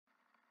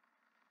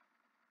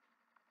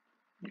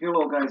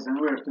Hello guys,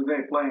 and we're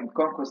today playing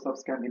Conquest of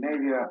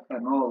Scandinavia,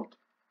 an old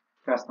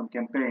custom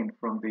campaign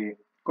from the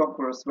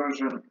Conqueror's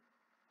version,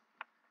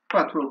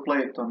 but we'll play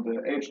it on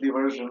the HD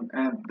version,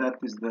 and that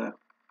is the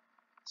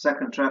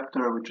second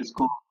chapter, which is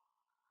called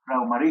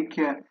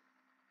Raumarike.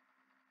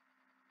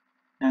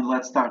 And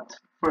let's start.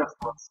 First,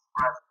 let's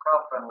press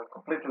Halfdan, we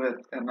completed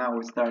it, and now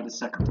we start the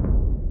second.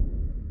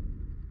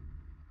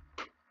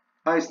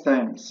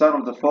 Eystein, son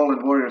of the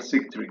fallen warrior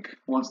Sigtrig,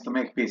 wants to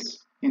make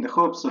peace. In the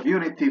hopes of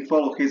unity,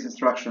 follow his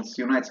instructions,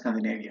 unite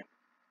Scandinavia.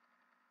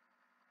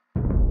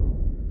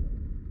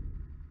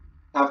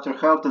 After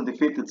Halfdan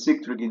defeated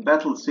Sigtrig in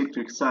battle,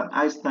 Sigtrig's son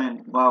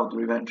Eystein vowed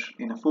revenge.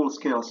 In a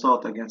full-scale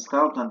assault against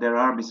Halfdan, their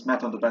armies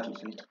met on the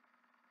battlefield.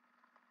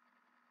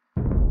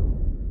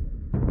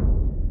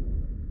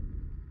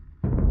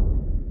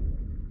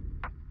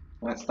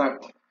 Let's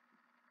start.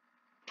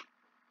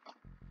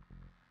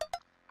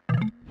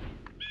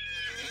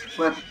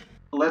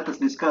 Let us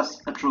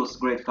discuss a truce,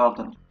 great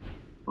Halfdan.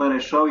 Let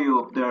us show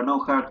you there are no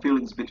hard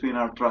feelings between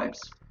our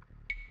tribes.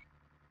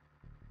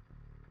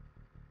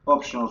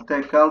 Optional,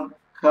 take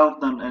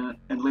Halfdan and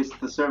enlist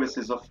the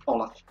services of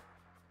Olaf.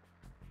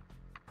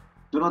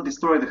 Do not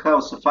destroy the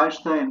house of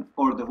Eystein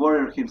or the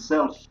warrior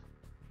himself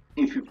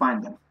if you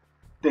find them.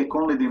 Take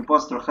only the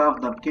imposter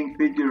Halfdan, king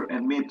figure,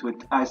 and meet with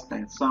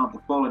Eystein, son of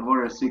the fallen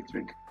warrior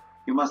Sigtrig.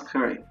 You must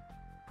hurry.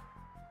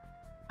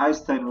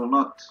 Eystein will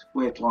not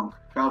wait long.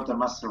 Halfdan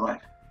must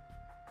survive.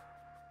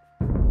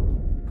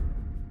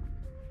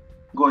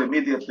 Go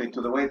immediately to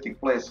the waiting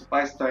place of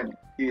Eystein.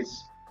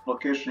 His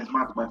location is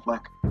marked by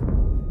flag.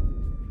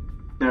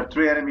 There are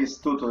 3 enemies,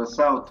 2 to the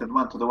south and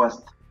 1 to the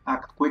west.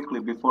 Act quickly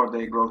before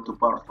they grow too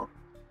powerful.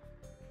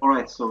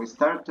 Alright, so we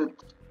started.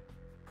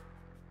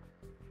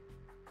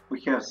 We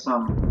have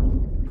some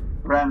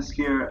rams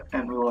here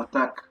and we will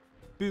attack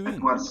at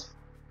once.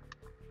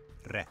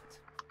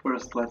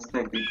 First, let's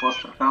take the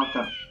imposter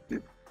Halfdan.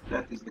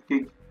 That is the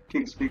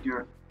king's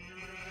figure.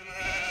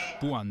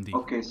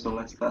 Okay, so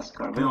let's task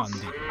our bills.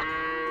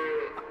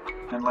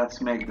 And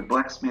let's make the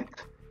blacksmith.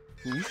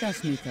 And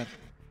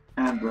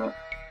the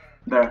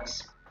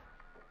barracks.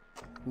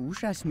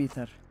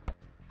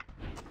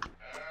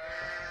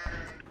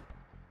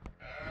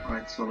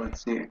 Alright, so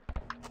let's see.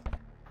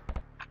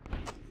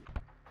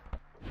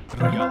 I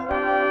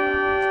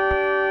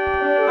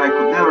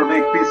could never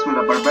make peace with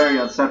a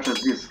barbarian such as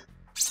this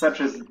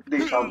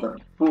Halfdan.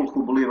 Fool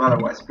who believe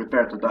otherwise,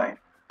 prepare to die.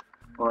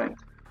 Alright.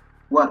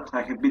 What?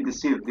 I have been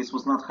deceived. This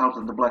was not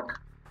Halfdan the Black.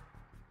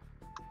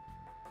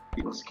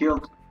 He was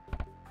killed.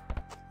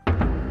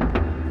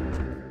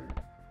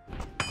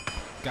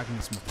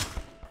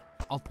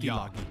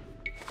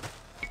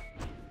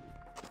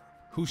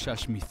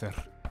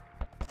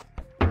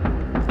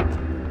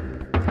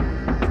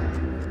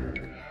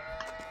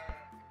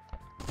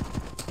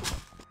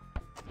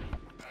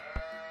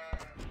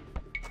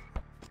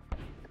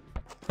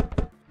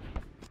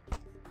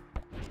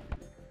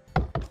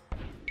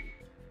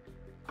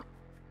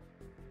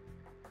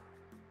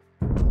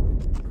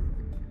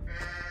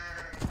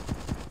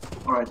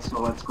 Alright,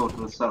 so let's go to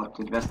the south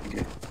to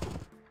investigate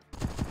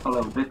a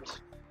little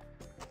bit.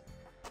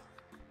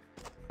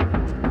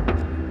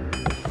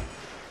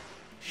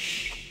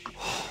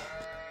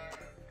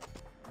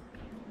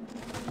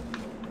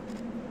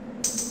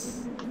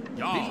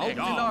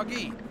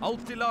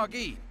 Alltid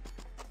lagi!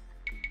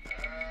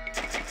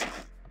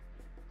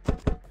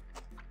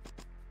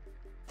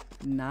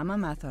 Nama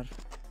matter.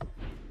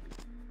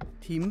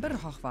 Timber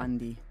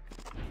hochwandi.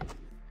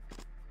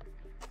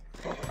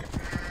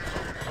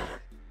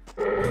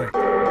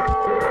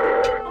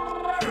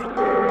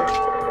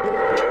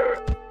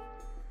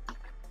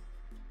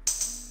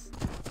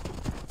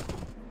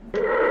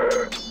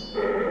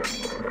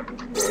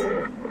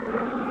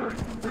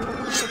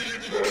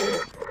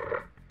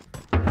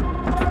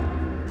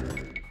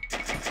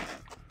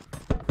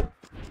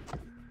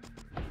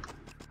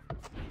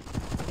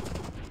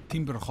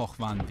 Timber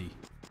hochwandi.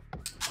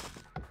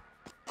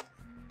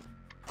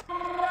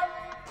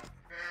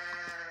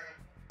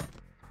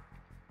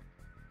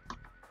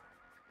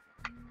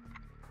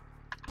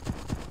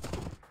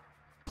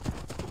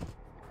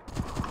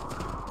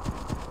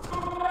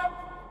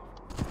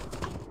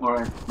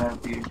 Alright,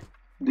 maybe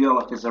the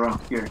Olaf is around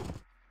here.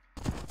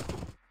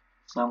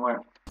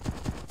 Somewhere.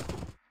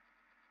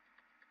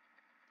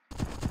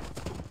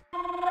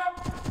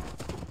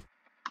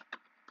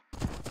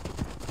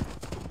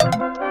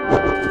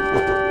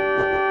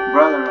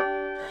 Brother,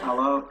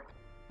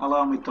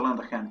 allow me to lend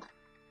a hand.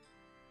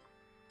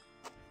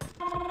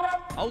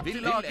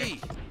 Alltid lagi!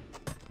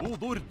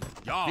 Godord!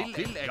 Ja,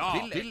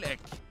 tillegg!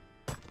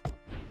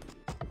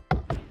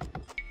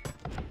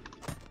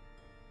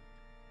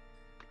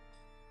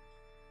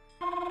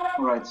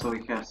 Alright, so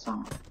we have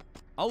some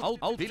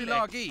Alltid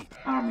lagi!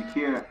 army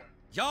here.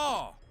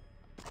 Ja!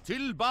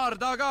 Til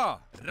bardaga!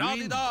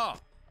 Radida!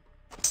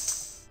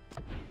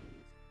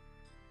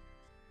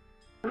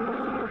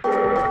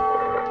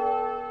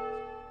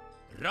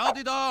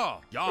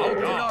 Radida! Ja,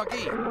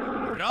 lagi!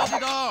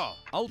 Radida!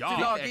 Alltid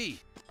lagi!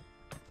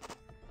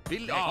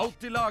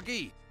 Alltid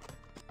lagi!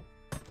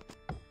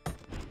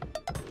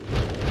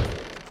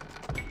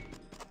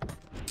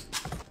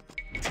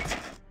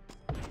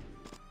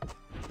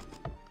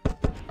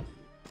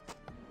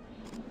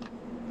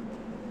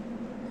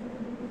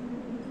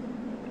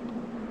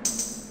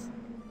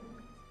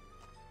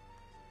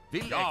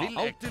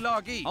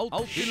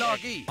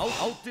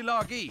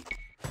 Altilagi.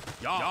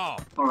 Ja.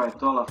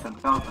 Alright, Olaf and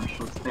Halfdan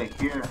should stay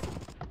here.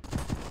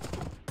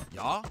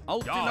 Ja.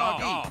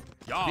 Altilagi.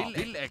 Ja.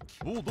 Villek.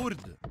 Bodord.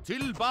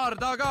 Til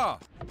bardaga.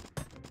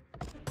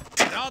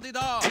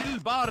 Radida. Til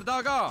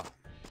bardaga.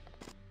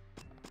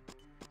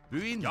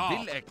 Buin.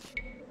 Villek.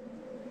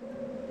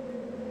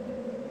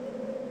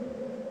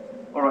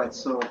 Alright,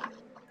 so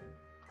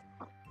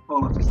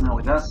Olaf is now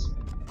with us.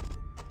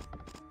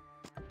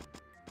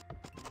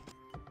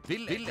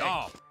 Villek.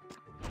 Ja.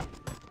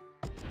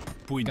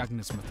 Pwy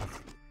Agnes Mathar.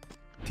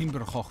 Timber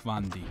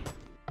Hochwandi.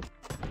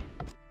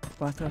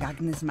 Bathor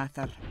Agnes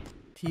Mathar.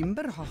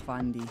 Timber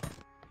Hochwandi.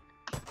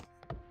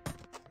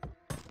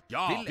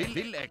 Ja.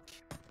 Villek.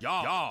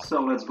 Ja.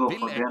 So let's go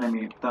for the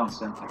enemy town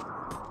center.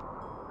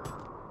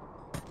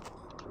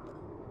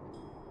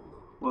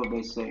 What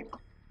they say?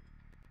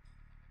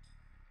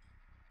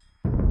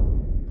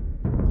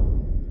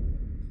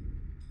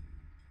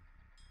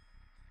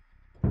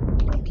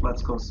 Right,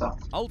 let's go south.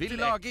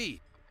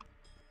 Altilagi.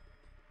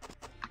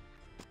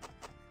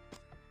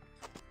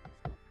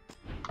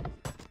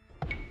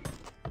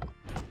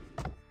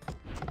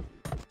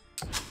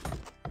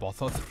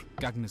 Bothor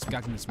Agnes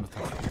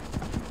Mathar.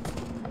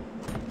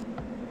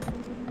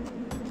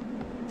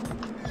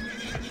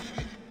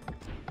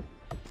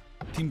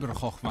 Timber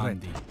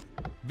Hochwandi.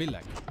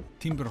 Villek.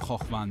 Timber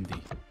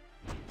Hochwandi.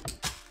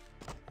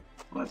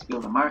 Let's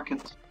build a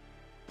market.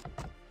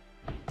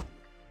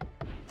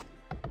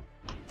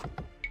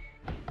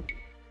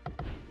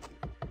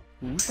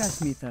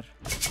 Ushasmither.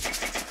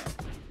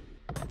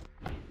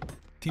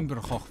 Timber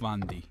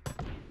Hochwandi.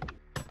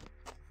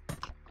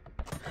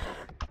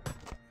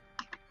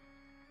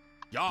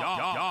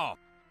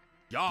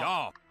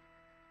 Ja.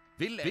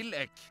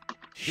 Villek.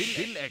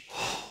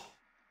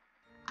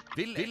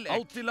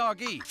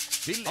 Altilagi.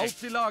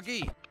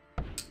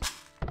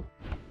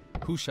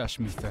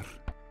 Hushashmither.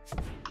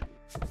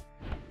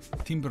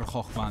 Timber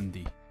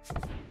Hochwandi.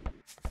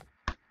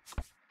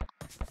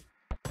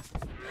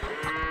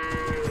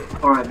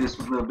 Alright, this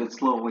was a little bit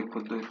slow. We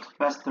could do it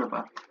faster,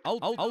 but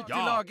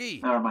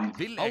Altilagi. never mind.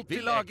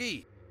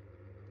 Altilagi.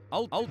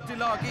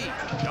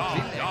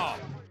 Ja.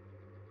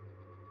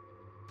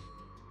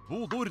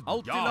 Bodord.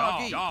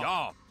 Altilagi.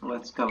 Ja.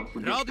 Let's go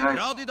with these guys.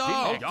 Radida.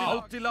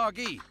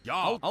 Altilagi.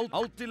 Ja.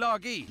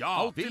 Altilagi.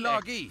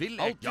 Altilagi.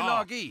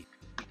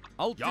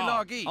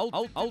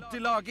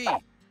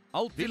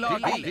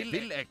 Altilagi.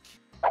 Villek.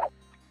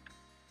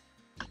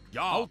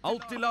 Ja.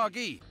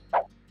 Altilagi.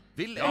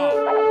 Villek.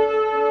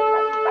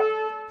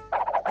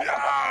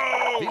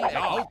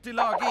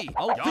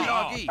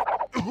 Altilagi.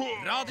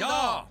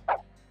 Radida.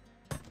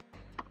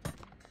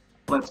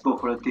 Let's go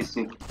for a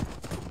TC.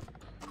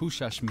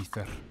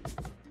 Hushashmither.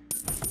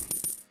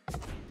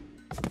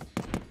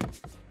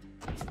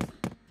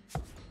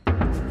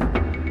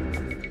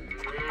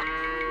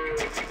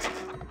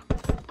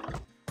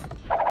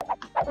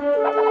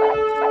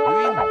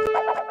 Buin.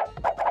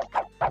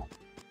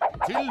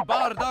 Til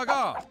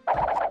bardaga.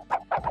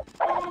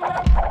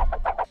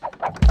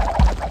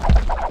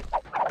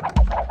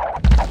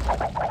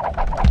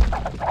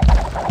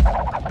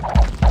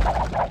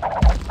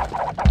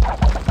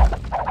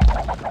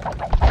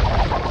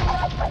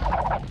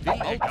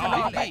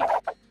 Altilagi.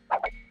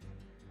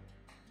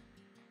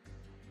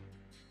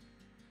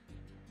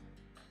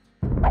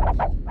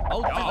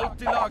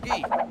 Altilagi.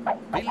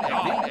 Villek.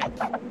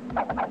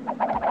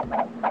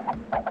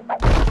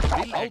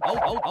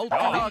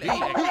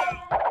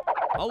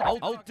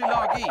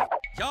 Altilagi.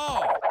 Ja.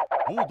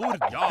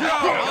 Bodord. Ja.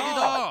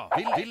 Radida.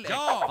 Villek.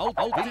 Ja.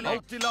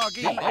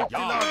 Altilagi. Villek.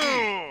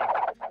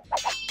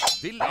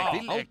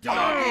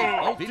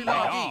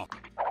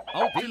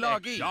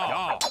 Altilagi.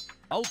 Ja.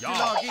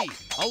 Altilagi.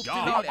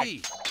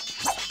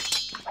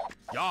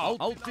 Ja.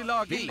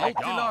 Altilagi.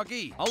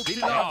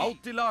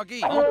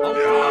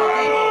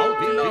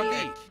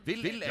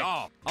 Villek.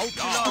 Ja.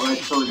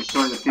 Alright, so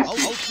destroy the TC.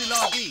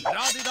 Altilagi.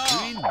 Radida.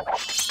 Buin.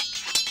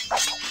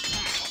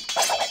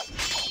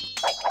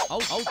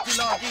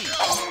 Altilagi.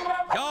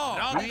 Ja.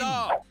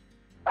 Radida.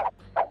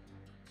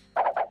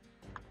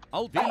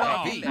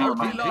 Altilagi.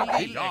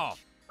 Ja.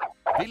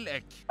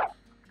 Villek.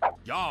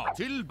 Ja.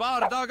 Til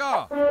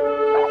bardaga.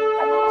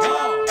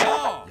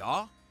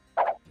 Ja.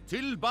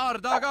 Til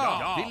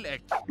bardaga.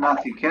 Villek.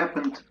 Nothing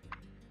happened.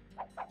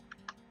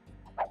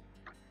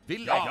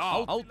 Villek.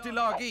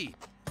 Altilagi.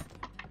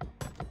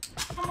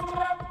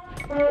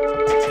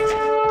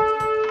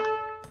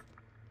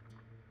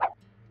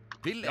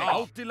 Villek.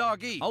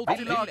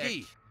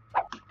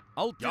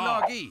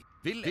 Altilagi.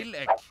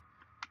 Villek.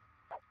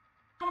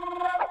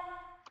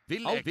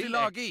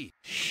 Altilagi.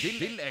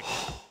 Villek.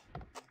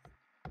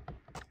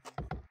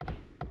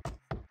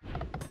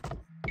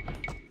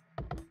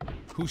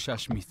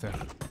 Hushashmither.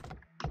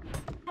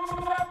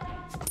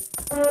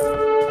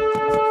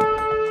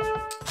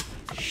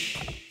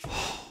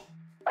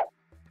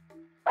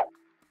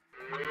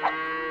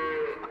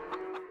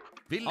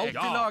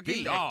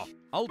 Altilagi.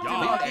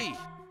 Altilagi.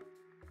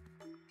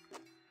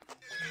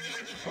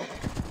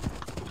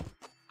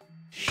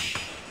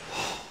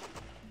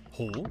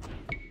 Ho.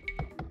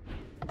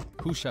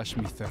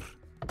 Hushashmither.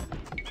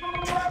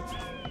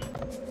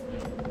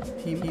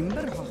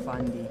 Timber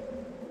hochwandi.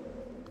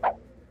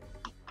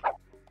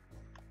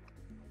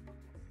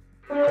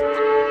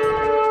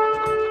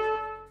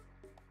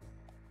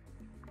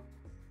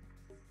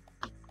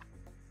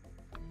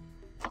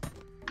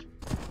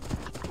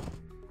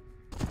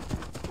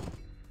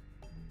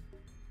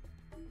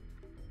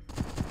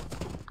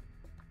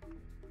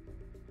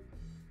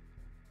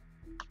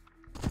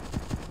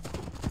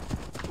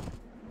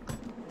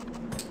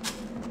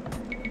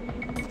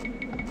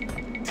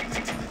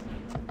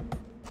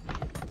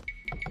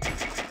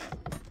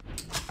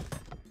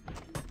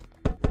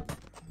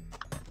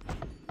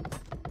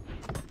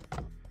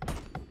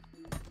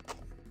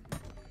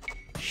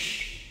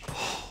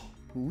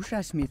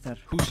 Hushashmither.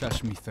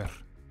 Hushashmither.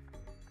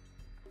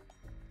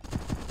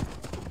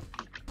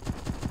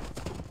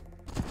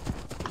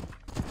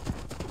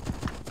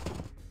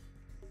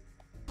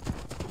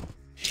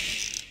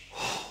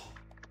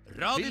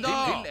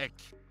 Radida! Villek!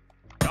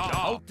 Ja,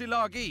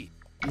 Altilagi!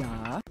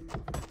 Ja.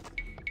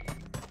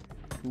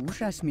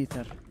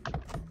 Hushashmither.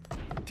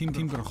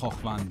 Timber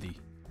Hochwandi.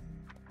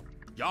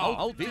 Ja,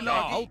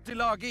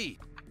 Altilagi!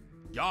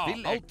 Ja,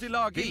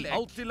 Altilagi!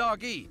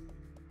 Altilagi!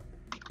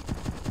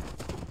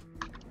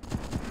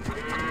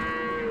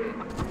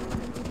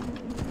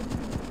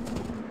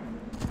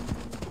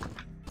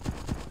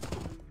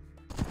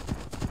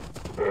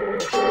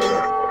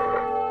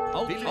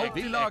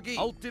 Altilagi!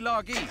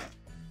 Altilagi!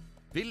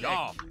 Villek!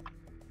 Ja!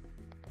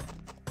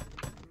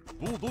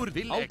 Vodur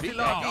Villek!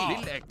 Altilagi!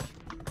 Villek!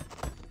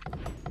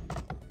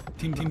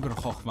 Timber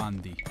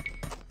Hochwandi.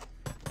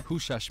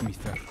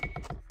 Hushashmither.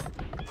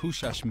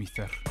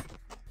 Hushashmither.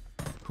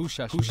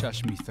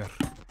 Hushashmither.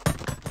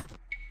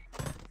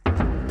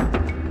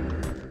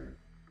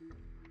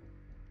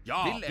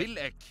 Ja,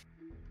 Villek!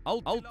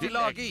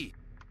 Altilagi!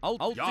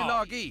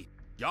 Altilagi!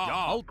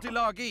 Ja,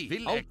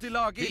 Altilagi!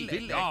 Altilagi!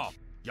 Villek!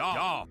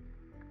 Ja!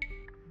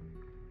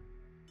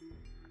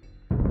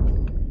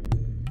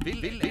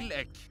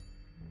 Villek!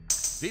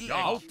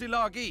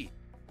 Altilagi!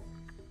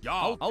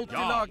 Ja,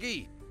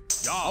 Altilagi!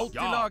 Ja,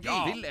 Altilagi!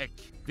 Villek!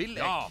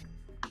 Villek!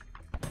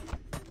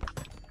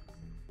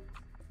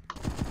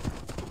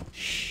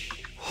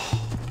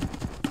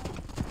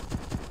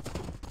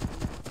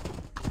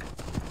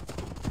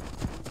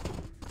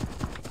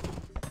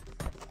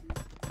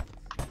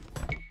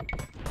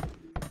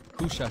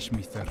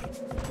 Hushashmither.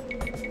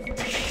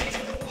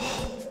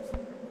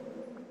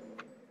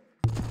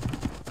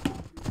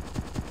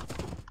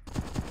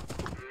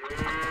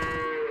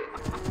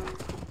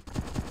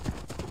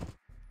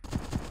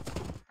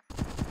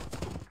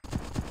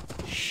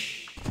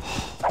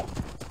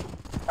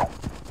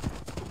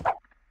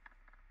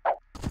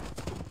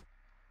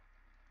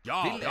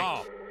 Ja!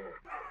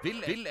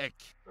 Villek!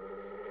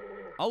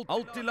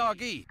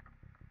 Altilagi!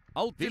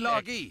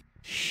 Altilagi!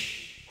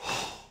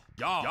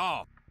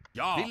 Ja!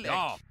 Villek!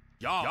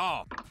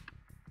 Ja!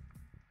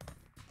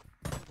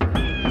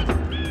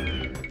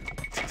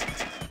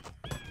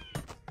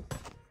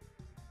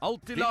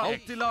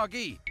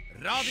 Altilagi!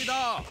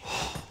 Radida!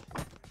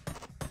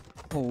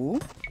 Ho.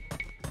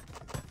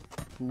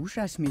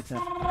 Hushashmither.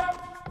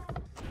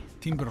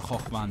 Timber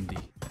Hochwandi.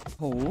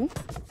 Ho.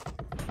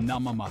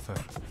 Namamather.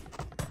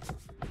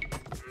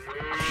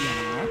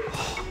 Ja.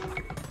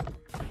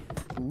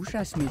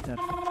 Hushashmither.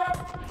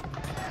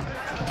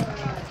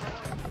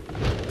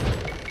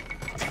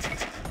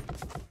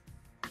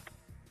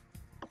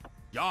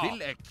 Ja!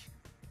 Villek!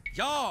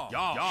 Ja!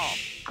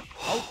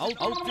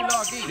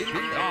 Altilagi!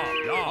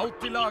 Ja!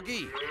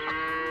 Altilagi!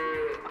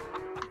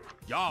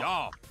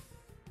 Ja!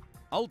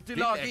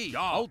 Altilagi!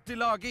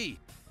 Altilagi!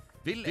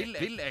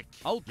 Villek!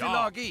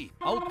 Altilagi!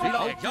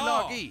 Altilagi!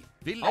 Altilagi!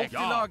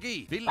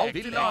 Altilagi! Villek!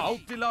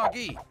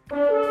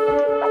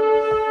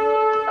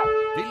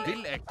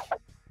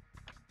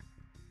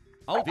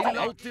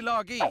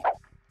 Altilagi!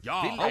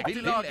 Ja!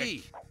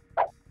 Altilagi!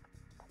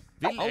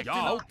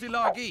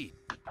 Altilagi!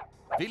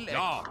 Villek!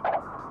 Ja!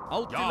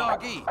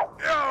 Altilagi!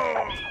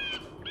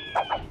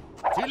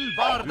 Til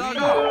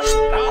bardaga!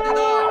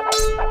 Radida!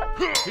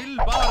 Til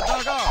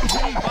bardaga!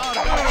 Til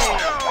bardaga!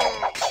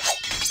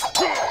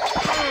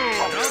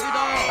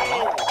 Radida!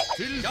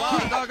 Til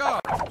bardaga!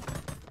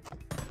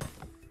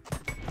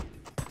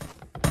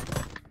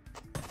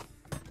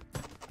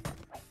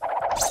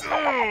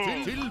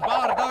 Til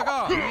bardaga!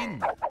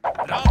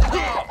 Radida!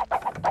 Radida!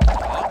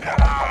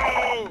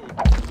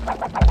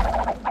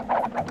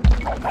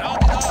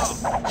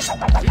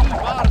 Til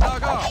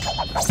bardaga!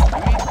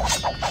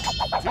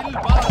 Til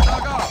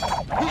bardaga!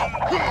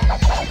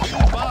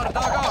 Til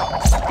bardaga!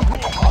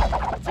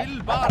 Til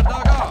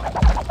bardaga!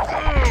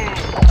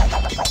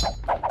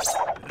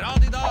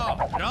 Radida!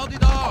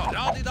 Radida!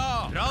 Radida!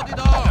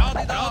 Radida!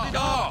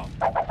 Radida!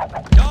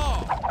 Ja!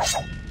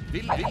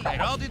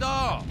 Radida!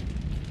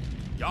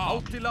 Ja!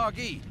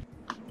 Altilagi!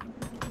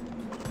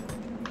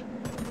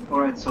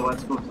 Alright, so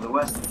let's go to the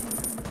west.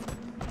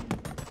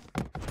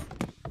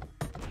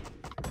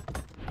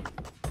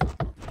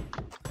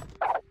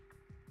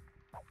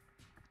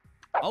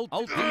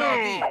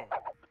 Outtilagi.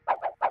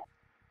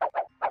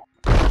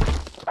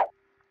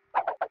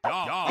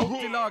 Ja.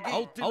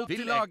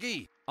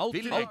 Outtilagi.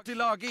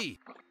 Outtilagi.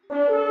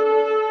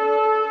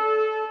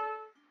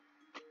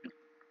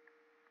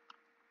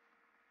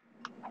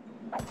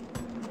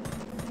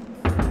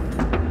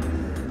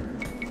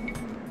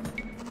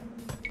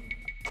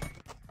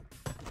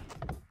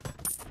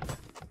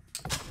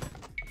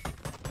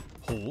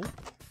 Ho.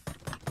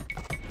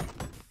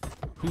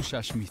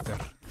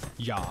 Húsasmither.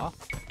 Ja.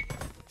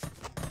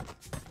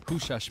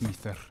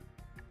 Húsasmither.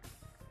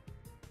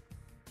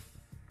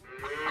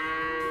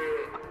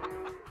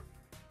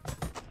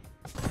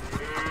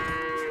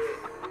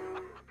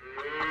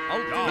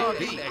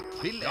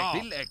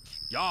 Villek.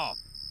 Ja.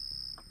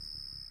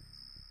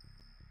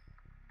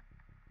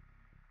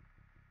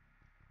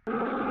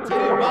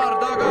 Til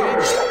hverdagen.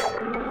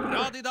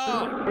 Radida.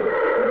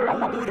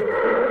 Odor.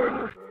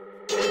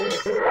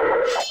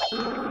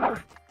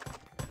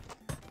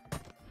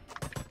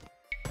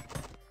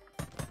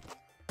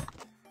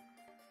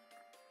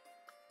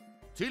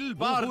 Til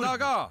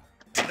hverdaga.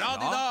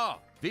 Radida.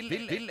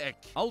 Villek.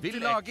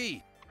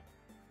 Outtilagi.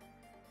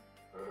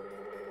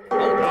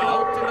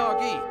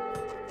 Outtilagi.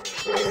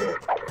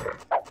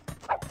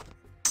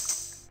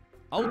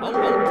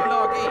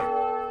 Outtilagi.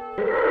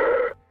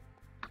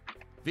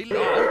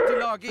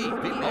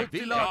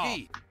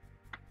 Outtilagi.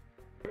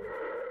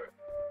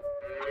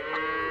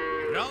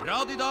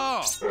 Radida.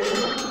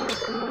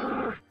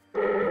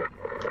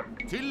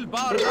 Til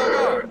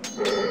hverdaga.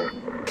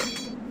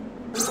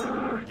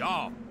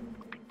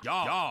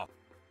 Ja.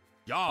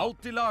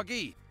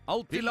 Outtilagi.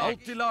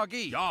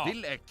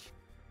 Villek.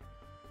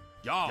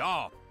 Ja.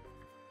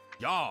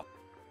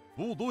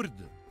 Bodord.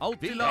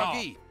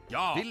 Outtilagi.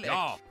 Villek.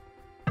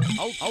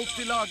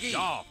 Outtilagi.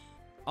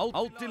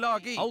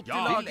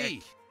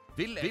 Outtilagi.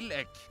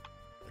 Villek.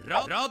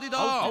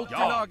 Radida.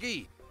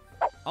 Outtilagi.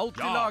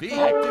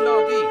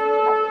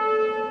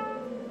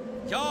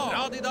 Ja.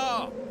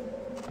 Radida.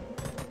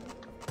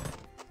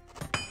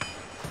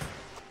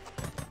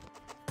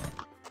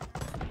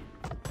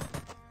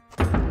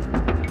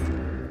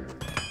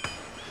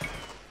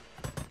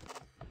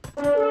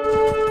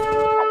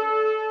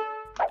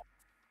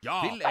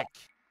 Ja. Villek.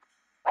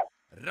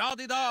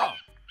 Radida.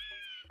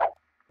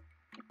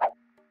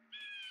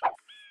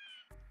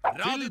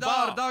 Til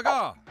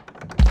hverdaga.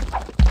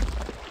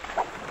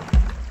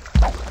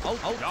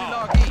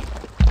 Outtilagi.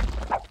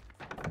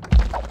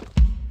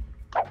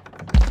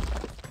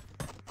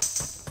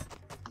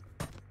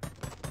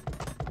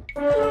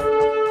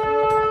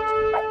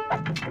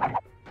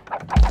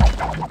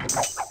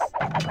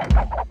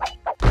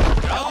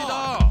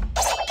 Radida.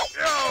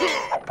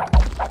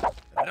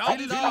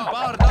 Til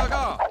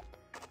hverdaga.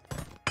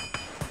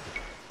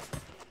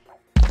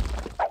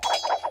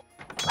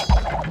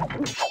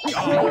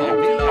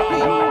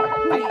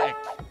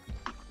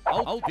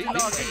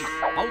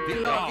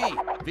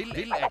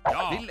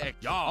 Villek.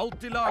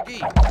 Outtilagi.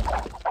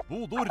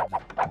 Bodord.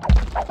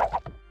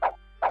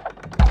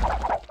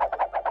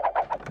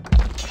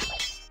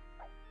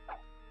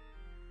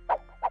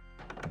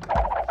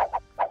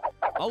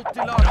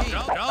 Outtilagi.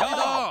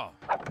 Radida.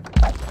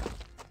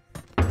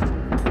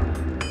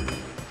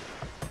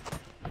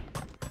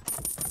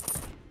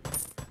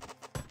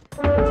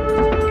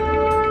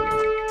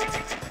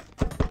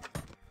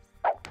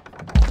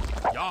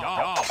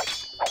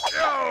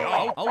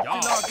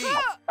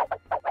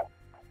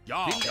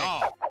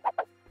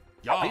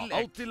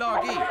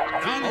 Outtilagi. Outtilagi.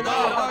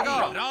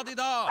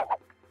 Radida.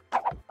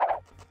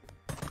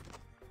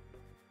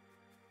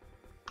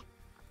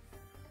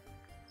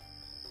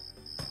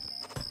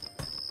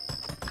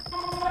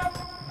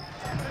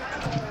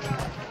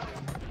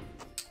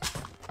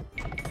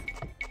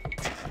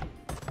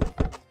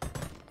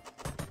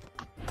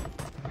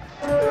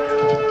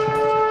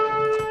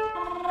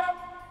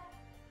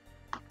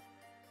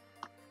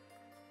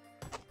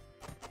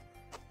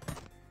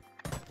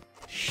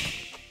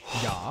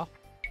 Ja.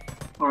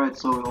 Alright,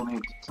 so we'll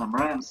need some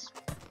rams.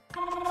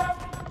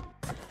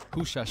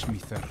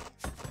 Húsasmither.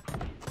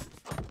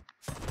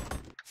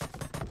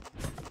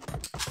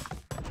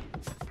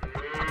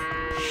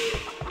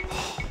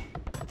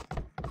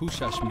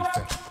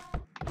 Húsasmither.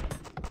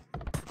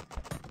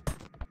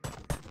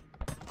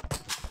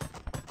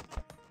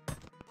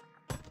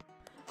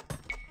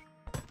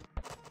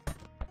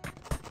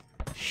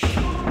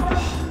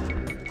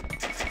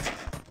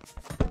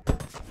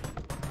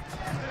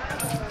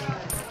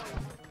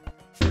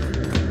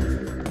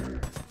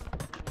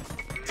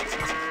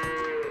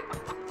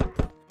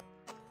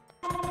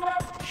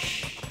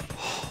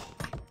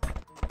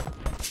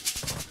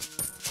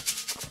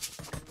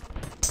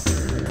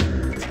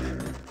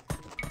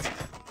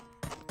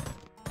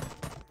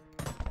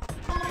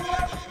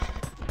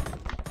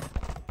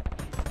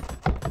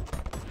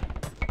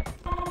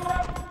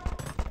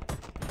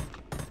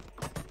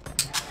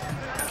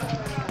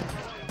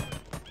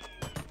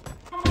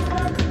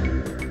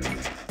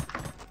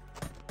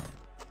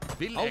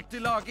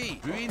 Outtilagi.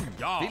 Buin.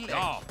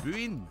 Ja.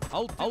 Buin.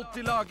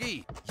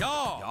 Outtilagi.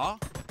 Ja.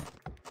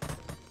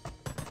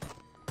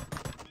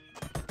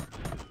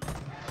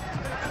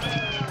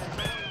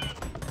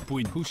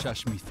 Puin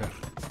Húsasmither.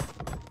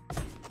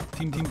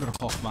 Timber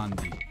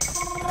Hochwandi.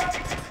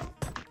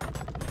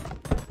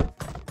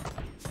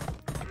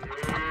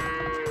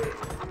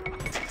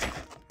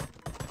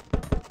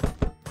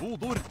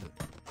 Bodord.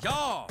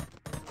 Ja!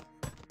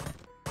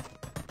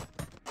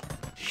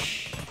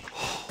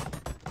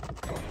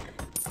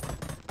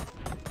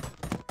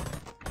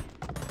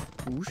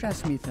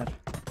 Húsasmither.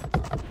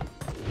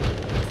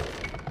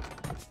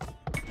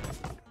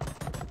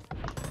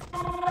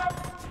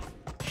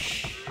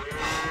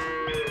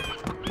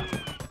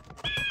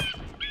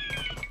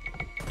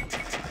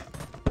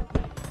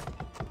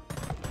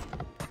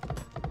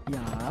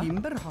 Ja.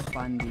 Timber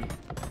Hochwandi.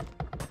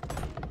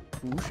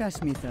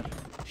 Húsasmither.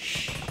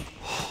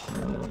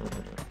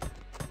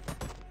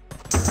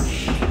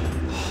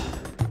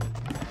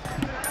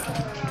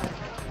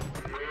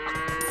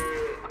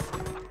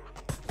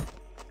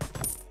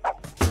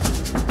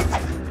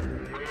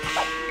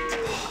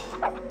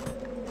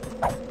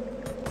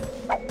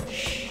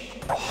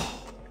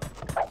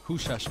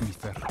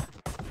 Húsasmither.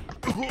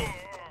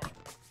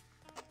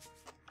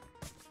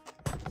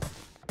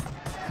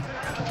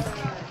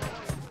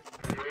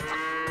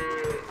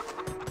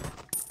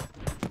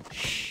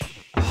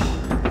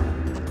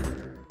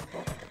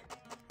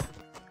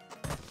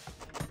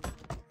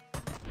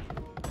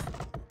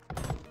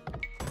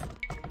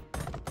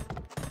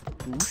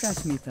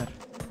 Húsasmither.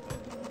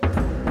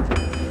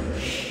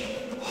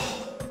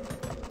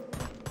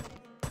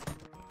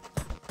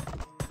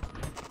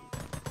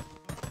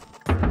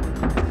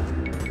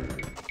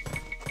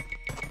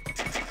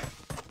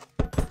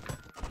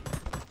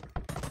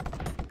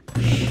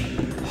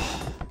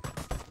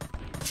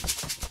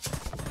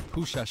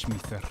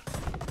 Húsasmither.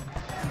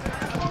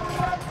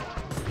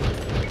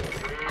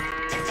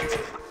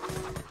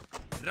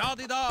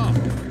 Radida!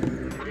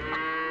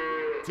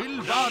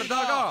 Til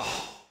hverdager!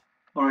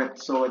 Alright,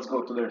 so let's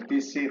go to their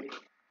TC.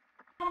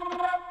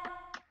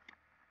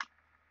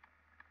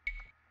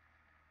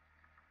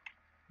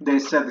 They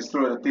said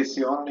destroy the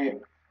TC only.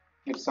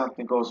 If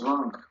something goes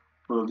wrong,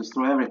 we'll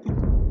destroy everything.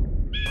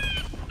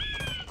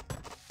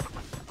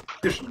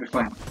 This should be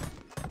fine.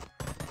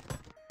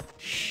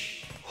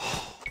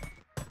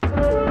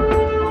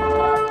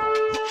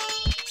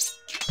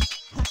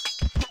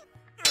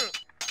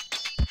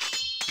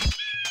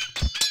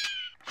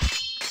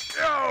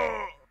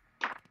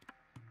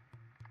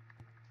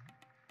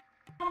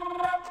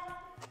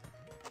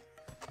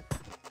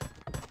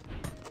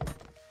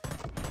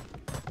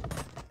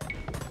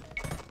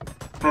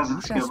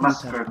 Peasants have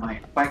massacred my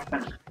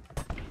pikemen.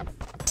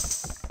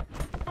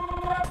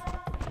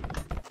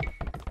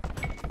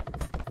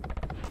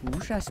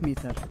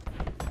 Húsasmither.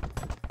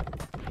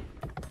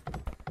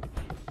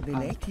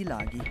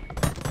 Velekilagi.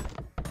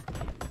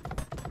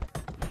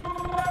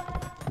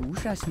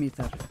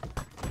 Húsasmither.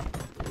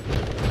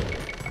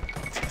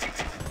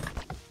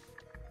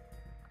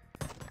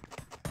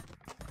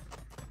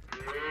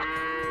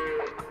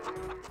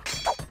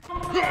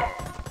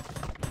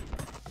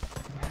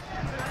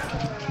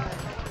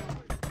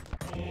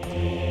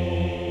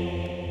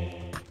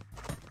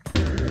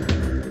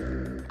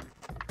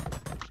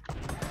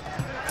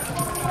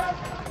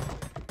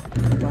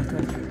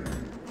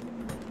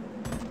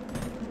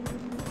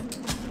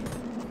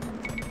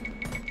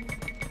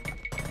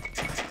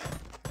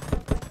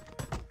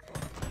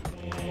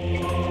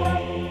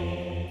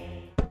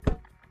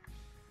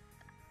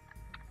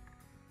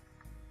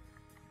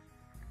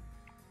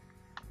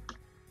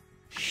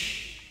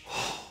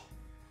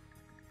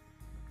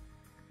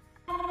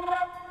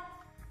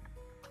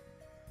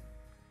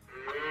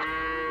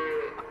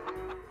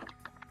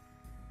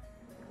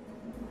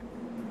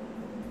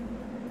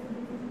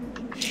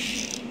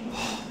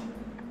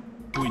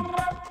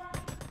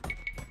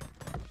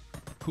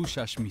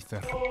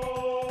 Húsasmither.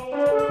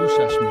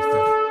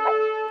 Húsasmither.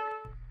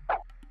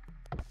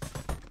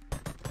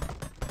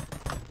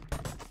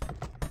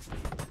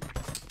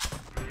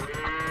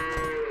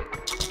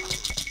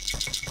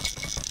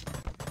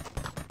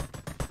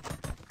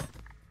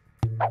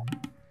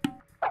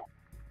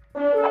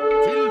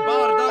 Til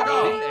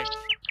hverdager!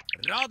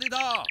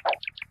 Radida!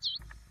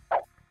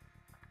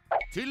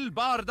 Til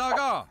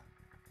hverdager!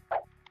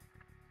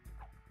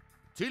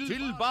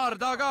 Til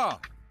hverdager!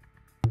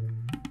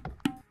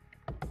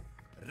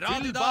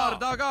 Radida!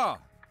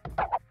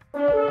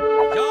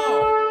 Ja!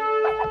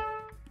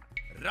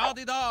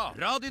 Radida!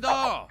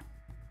 Radida!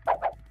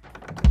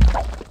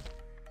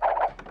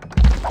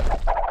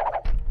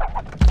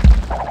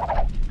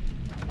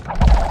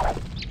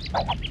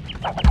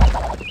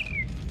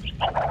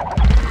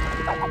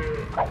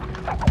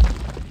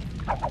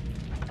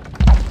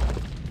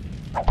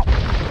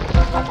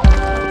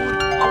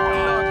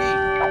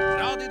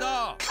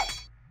 Radida!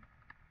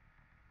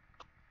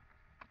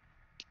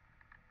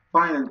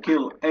 Find and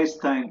kill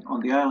Eystein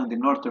on the island in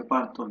northern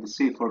part of the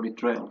sea for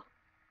betrayal.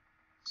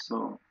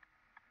 So,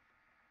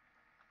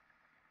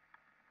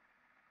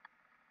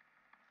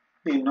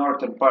 the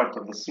northern part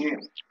of the sea,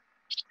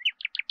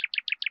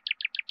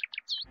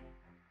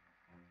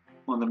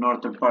 on the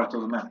northern part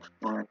of the map.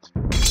 Alright.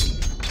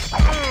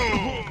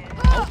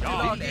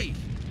 Altilagi.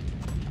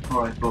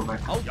 Alright, go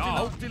back.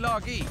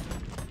 Altilagi.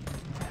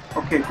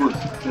 Okay, good.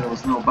 There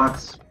was no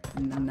bugs.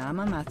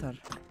 Nama matter.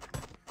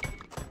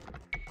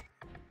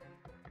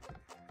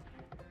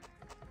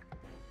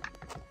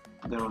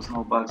 There was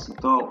no bugs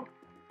at all.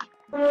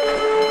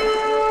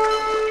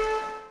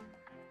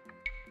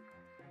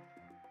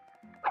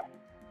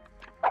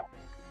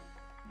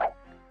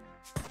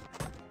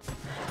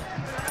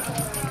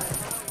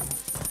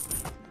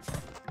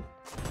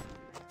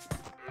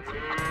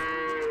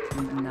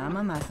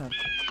 Nama matter.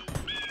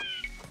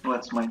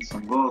 Let's mine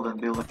some gold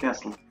and build a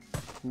castle.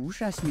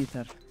 Usha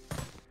smither.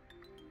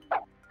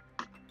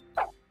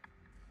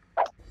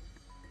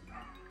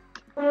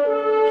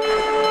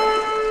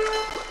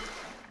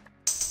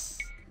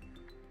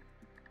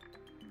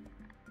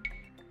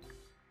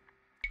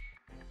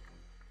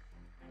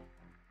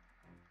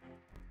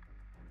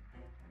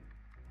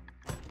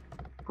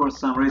 For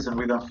some reason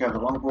we don't have the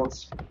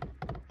longboats.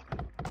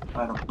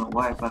 I don't know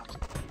why, but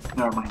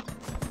never mind.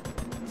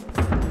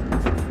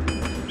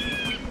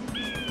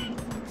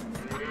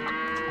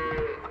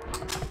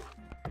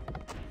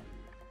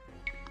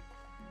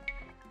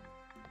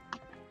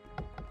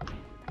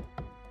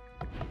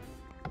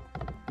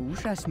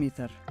 Usha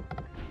smither.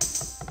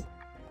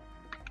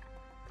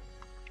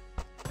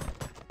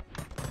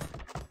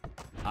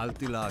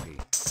 Altilagi.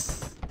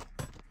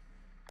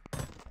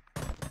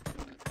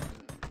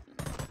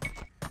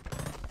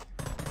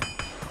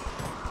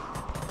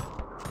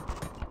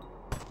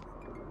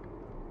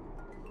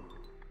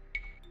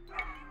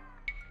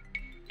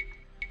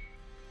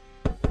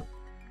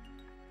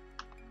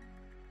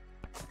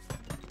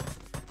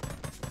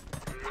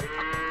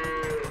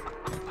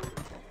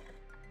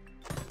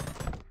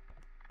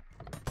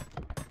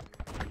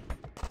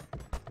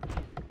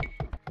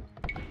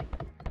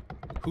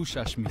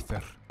 Húsas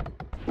mither.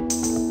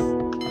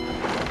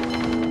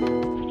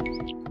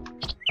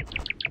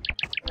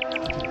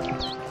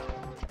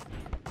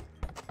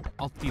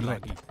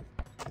 Altilagi.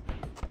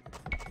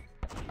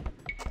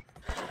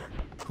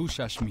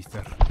 Húsas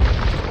mither.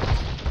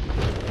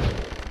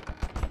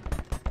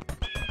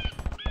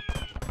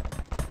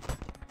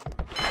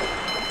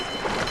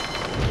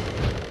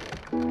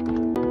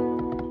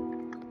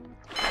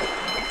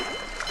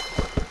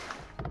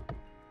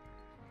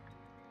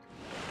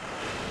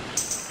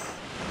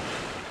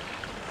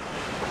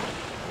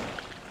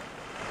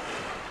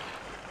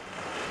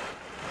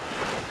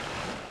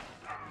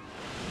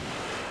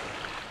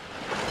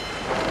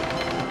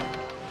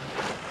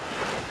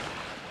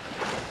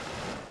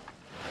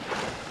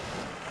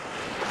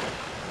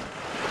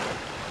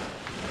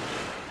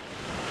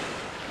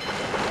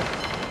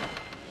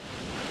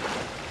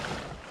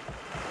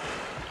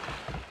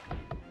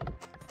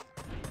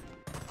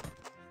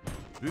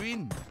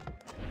 Ruin.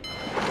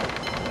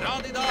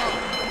 Radida.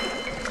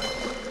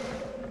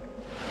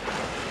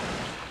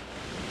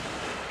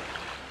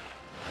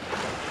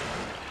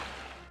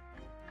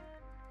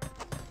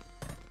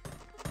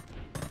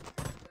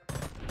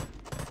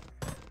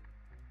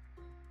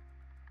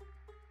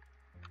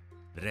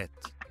 Rätt.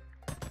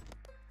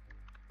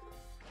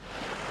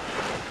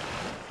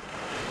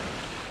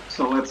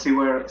 So let's see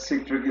where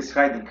Sigtrygg is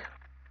hiding.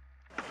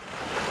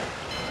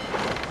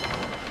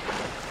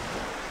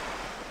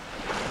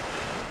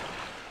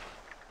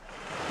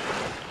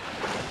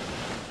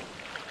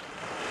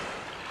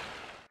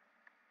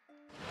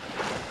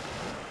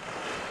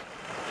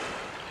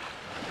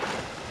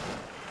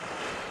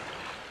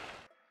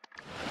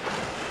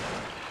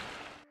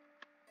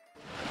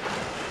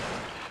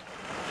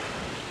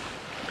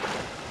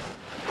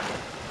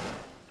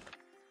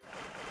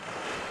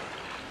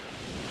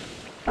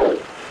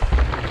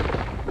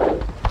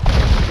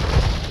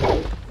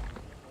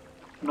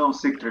 No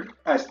Sigtrygg,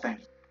 Eystein.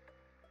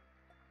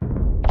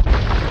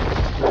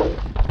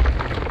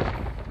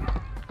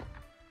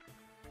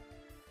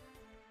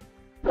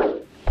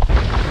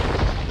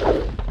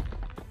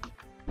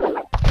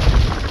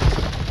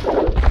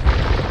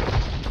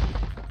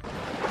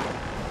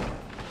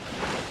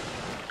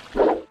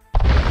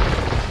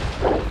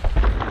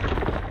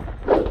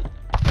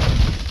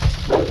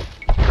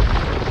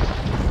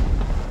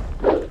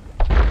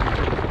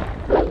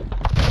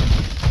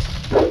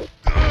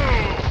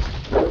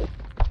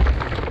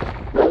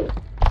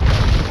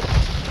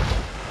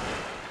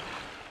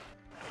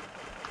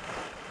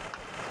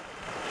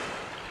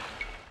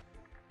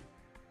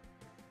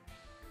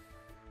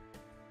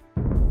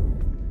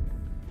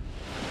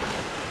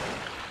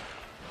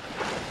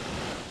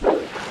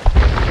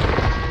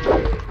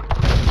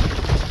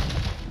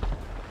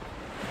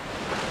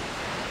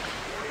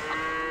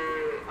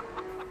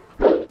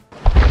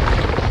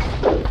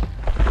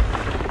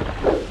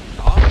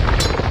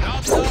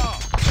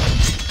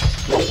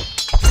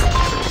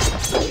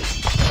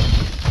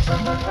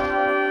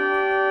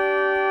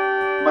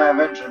 My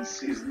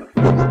vengeance is no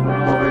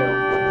avail.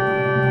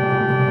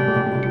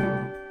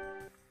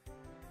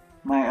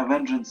 My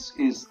vengeance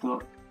is no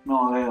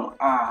avail.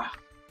 Ah,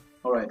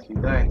 alright, he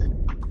died.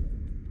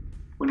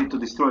 We need to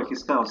destroy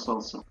his house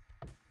also.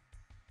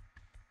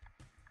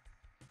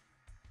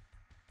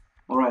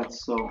 Alright,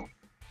 so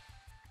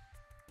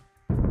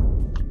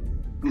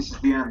This is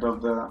the end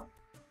of the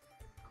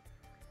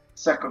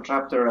second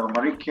chapter,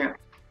 Raumarike.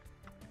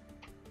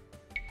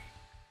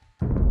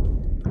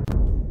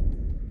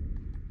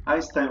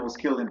 Eystein was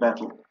killed in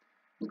battle.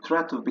 The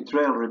threat of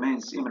betrayal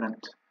remains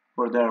imminent,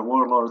 for there are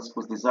warlords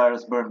whose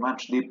desires burn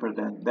much deeper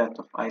than that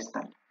of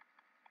Eystein.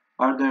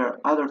 Are there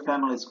other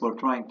families who are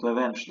trying to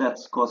avenge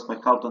deaths caused by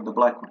Halfdan the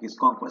Black on his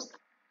conquest?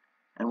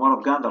 And what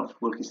of Gandalf?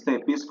 Will he stay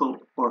peaceful,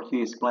 or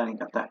he is planning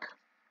attack?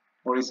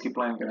 Or is he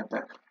planning an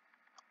attack?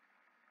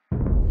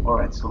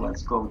 Alright, so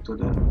let's go to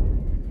the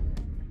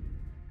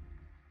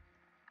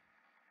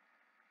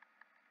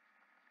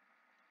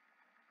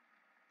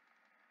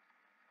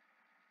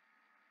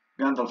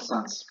Gandalf's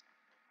sons.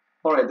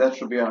 Alright, that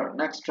should be our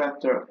next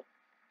chapter.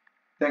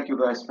 Thank you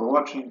guys for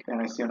watching,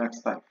 and I see you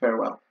next time.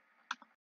 Farewell.